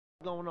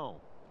going on?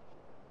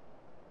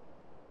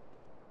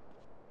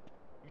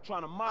 You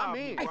trying to mob me,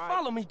 Hey, right?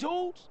 follow me,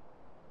 dudes.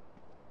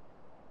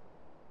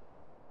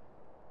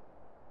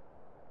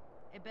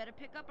 It better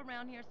pick up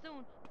around here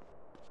soon.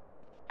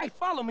 Hey,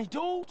 follow me,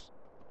 dudes.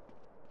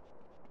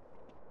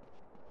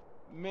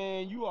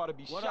 Man, you ought to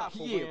be shot for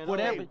Yeah, wearing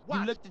whatever. those.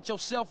 You looked at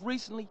yourself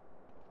recently?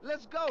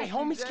 Let's go, Hey,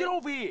 homies, CJ. get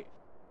over here.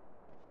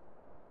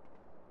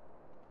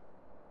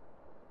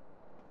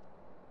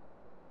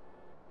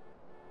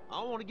 I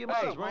don't want to get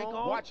my drink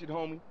on. Watch it,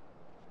 homie.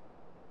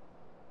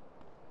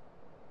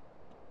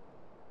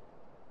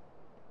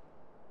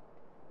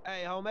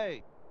 Hey,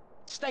 homie.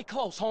 Stay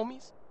close,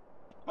 homies.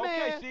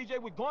 Okay, Man.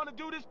 CJ, we going to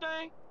do this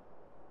thing?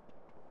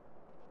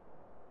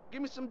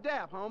 Give me some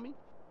dap, homie.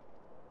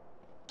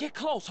 Get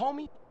close,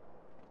 homie.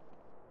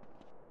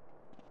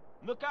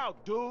 Look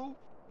out, dude.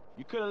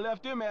 You could have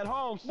left him at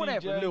home, CJ.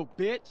 Whatever, little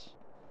bitch.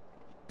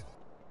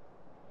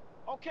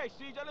 Okay,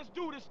 CJ, let's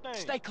do this thing.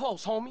 Stay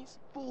close, homies.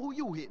 Fool, who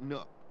you hitting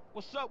up?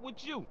 What's up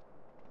with you?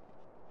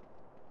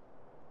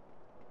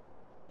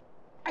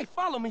 Hey,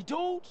 follow me,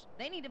 dudes.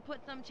 They need to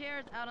put some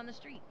chairs out on the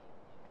street.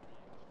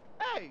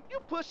 Hey, you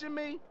pushing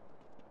me?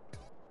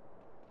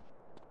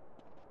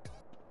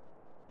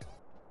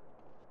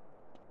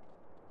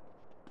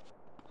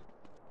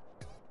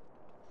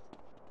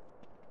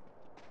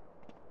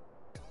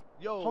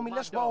 Yo, Homie,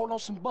 let's roll on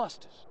some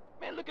busters.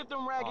 Man, look at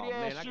them raggedy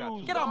ass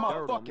shoes. Get out my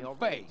dog. fucking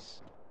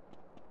face.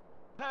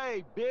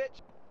 Hey,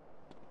 bitch.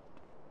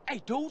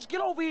 Hey, dudes,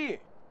 get over here.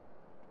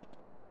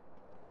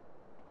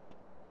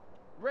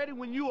 Ready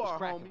when you are,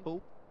 cracking, homie.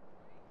 fool?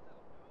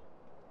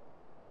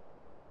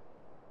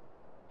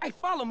 Hey,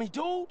 follow me,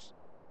 dudes.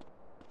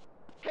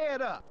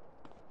 Head up.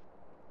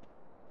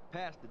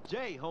 Pass the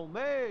J,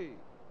 homie.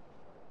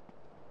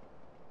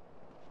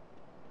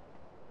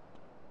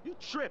 You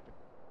tripping.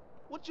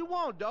 What you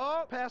want,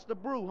 dog? Pass the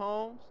brew,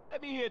 Holmes.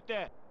 Let me hit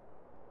that.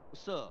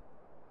 What's up?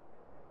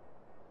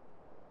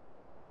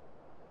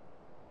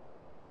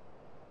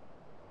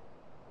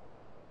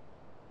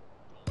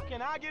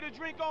 Can I get a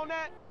drink on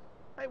that?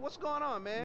 Hey, what's going on, man?